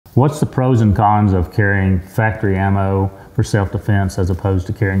What's the pros and cons of carrying factory ammo for self-defense as opposed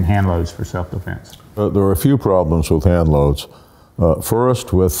to carrying hand loads for self-defense? There are a few problems with hand loads.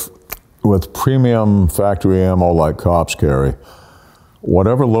 First, with premium factory ammo like cops carry,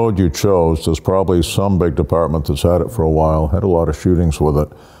 whatever load you chose, there's probably some big department that's had it for a while, had a lot of shootings with it,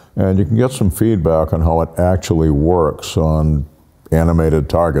 and you can get some feedback on how it actually works on animated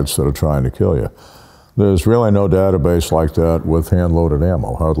targets that are trying to kill you. There's really no database like that with hand-loaded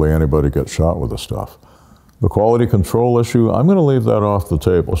ammo. Hardly anybody gets shot with the stuff. The quality control issue, I'm going to leave that off the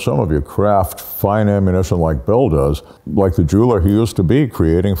table. Some of you craft fine ammunition like Bill does, like the jeweler he used to be,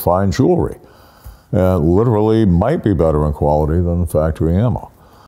 creating fine jewelry. And literally might be better in quality than factory ammo.